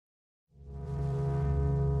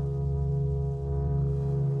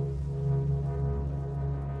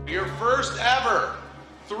Your first ever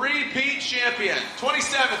three-peat champion,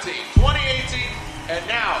 2017, 2018, and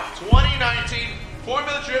now 2019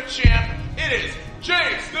 Formula Drift champ. It is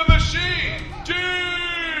James the Machine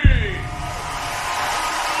Deane.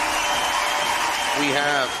 We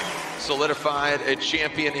have solidified a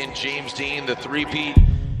champion in James Deane. The three-peat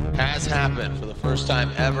has happened for the first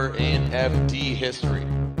time ever in FD history.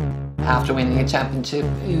 After winning a championship,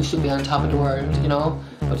 you should be on top of the world, you know.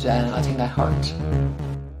 But I think that hurt.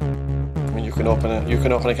 I mean, you can open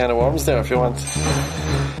a can of worms there if you want.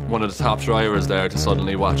 One of the top drivers there to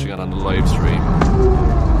suddenly watching it on the live stream.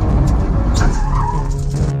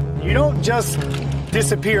 You don't just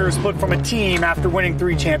disappear or split from a team after winning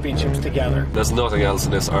 3 championships together. There's nothing else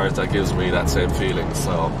in this earth that gives me that same feeling,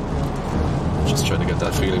 so I'm just trying to get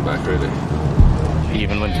that feeling back, really.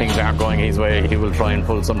 Even when things aren't going his way, he will try and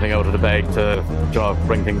pull something out of the bag to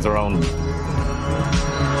bring things around.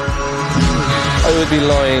 I would be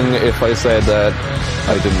lying if I said that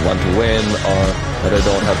I didn't want to win or that I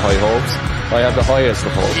don't have high hopes. I have the highest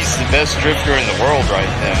of hopes. He's the best drifter in the world right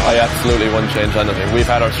now. I absolutely wouldn't change anything. We've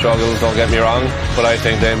had our struggles, don't get me wrong, but I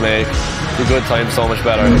think they make the good times so much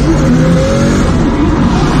better.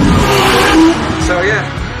 So yeah,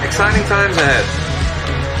 exciting times ahead.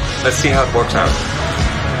 Let's see how it works out.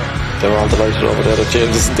 They're all delighted over there that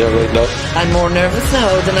James isn't there right now. I'm more nervous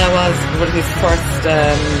now than I was with his first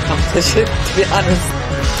competition, to be honest.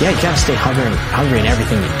 Yeah, you gotta stay hungry in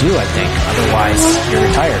everything you do, I think. Otherwise, you're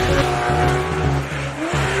retired.